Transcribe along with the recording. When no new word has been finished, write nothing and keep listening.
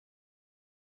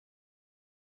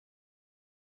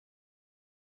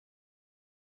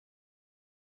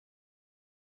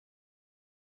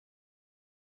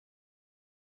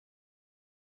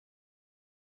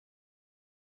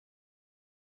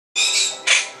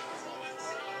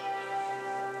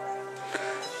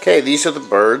Okay, these are the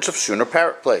birds of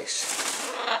Parrot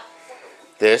Place.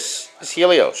 This is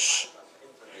Helios.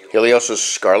 Helios is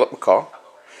scarlet macaw,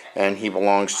 and he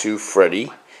belongs to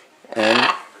Freddie and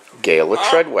Gayla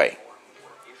Treadway.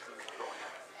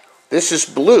 This is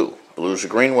Blue. Blue's a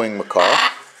greenwing macaw,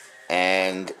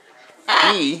 and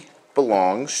he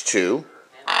belongs to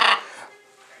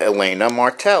Elena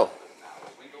Martell.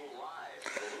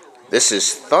 This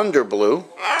is Thunder Blue,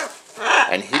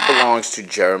 and he belongs to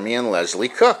Jeremy and Leslie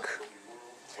Cook.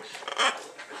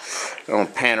 I'm going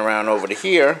to pan around over to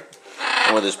here,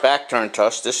 and with his back turned to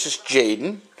us, this is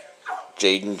Jaden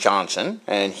Johnson,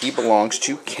 and he belongs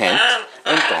to Kent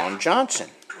and Dawn Johnson.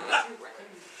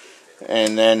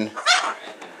 And then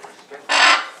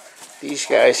these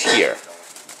guys here.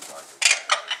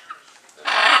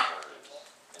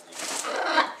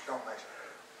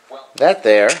 That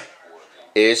there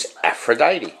is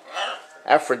Aphrodite.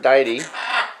 Aphrodite,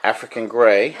 African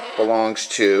Gray, belongs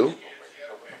to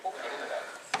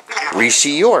Reese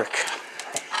York.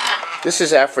 This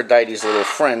is Aphrodite's little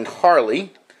friend,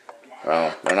 Harley.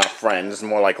 Well, they're not friends,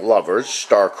 more like lovers,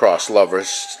 star-crossed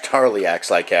lovers. Harley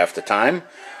acts like half the time.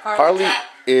 Harley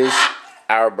is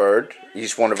our bird.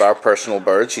 He's one of our personal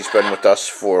birds. He's been with us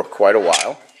for quite a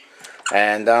while.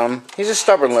 And he's a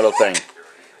stubborn little thing.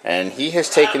 And he has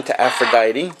taken to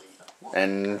Aphrodite,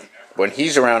 and when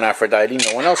he's around Aphrodite,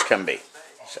 no one else can be.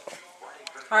 So.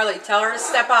 Harley, tell her to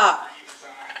step up.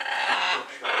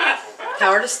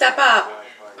 Tell her to step up.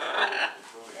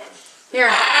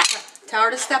 Here, tell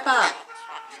her to step up.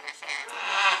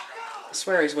 I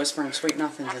swear he's whispering sweet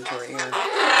nothings into her ear.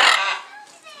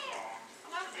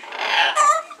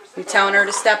 You telling her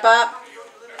to step up?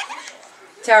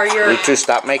 Tell her you're... You two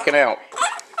stop making out.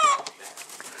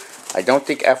 I don't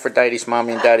think Aphrodite's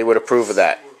mommy and daddy would approve of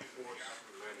that.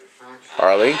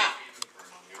 Harley,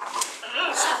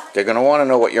 they're going to want to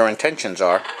know what your intentions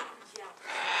are.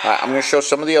 I'm going to show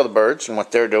some of the other birds and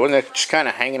what they're doing. They're just kind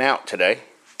of hanging out today.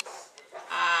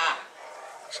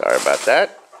 Sorry about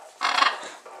that.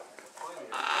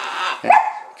 Yeah,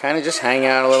 kind of just hang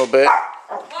out a little bit.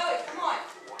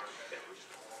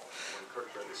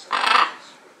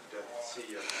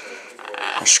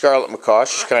 A scarlet macaw,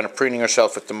 she's kind of preening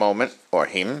herself at the moment, or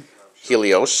him,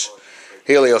 Helios.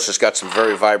 Helios has got some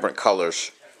very vibrant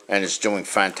colors and is doing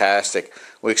fantastic.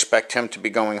 We expect him to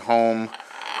be going home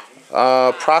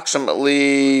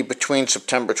approximately between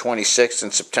September 26th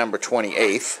and September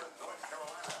 28th.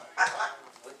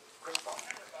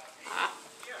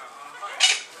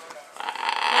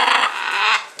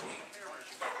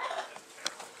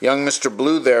 Young Mr.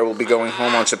 Blue there will be going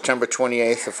home on September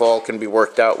 28th if all can be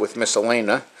worked out with Miss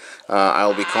Elena.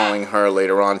 I'll be calling her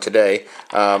later on today.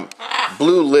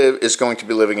 Blue is going to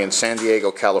be living in San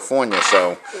Diego, California,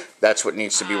 so that's what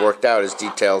needs to be worked out is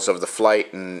details of the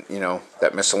flight and, you know,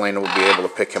 that Miss Elena will be able to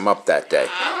pick him up that day.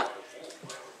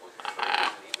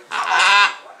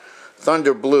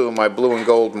 Thunder Blue, my blue and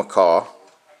gold macaw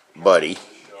buddy,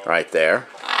 right there,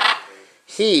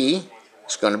 he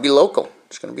is going to be local.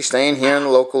 He's going to be staying here in the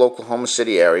local Oklahoma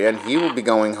City area, and he will be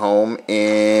going home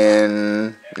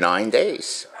in 9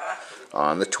 days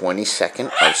on the 22nd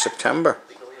of September.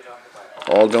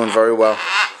 All doing very well.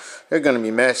 They're going to be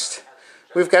missed.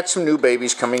 We've got some new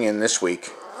babies coming in this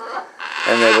week,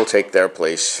 and they will take their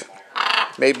place.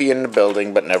 Maybe in the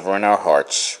building, but never in our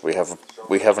hearts. We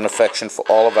have an affection for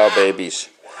all of our babies.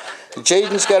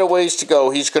 Jaden's got a ways to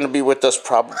go. He's going to be with us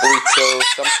probably till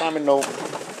sometime in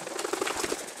November.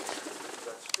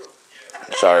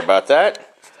 Sorry about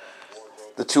that.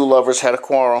 The two lovers had a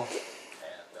quarrel.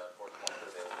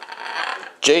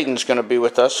 Jaden's going to be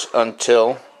with us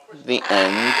until the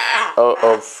end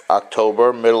of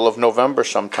October, middle of November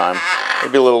sometime.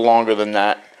 Maybe a little longer than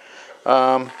that.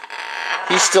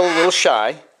 He's still a little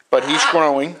shy, but he's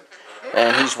growing,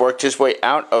 and he's worked his way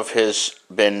out of his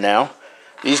bin now.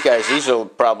 These are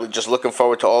probably just looking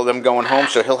forward to all of them going home,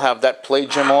 so he'll have that play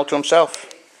gym all to himself.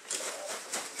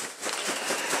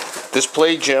 This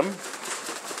play gym,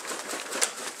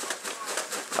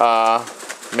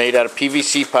 made out of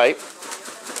PVC pipe,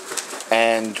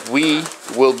 and we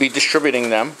will be distributing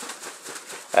them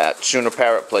at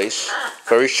Parrot Place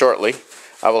very shortly.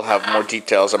 I will have more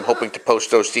details. I'm hoping to post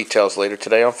those details later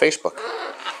today on Facebook.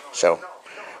 So,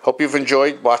 hope you've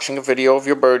enjoyed watching a video of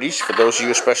your birdies, for those of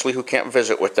you especially who can't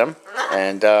visit with them.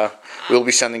 And we'll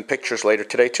be sending pictures later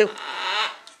today too.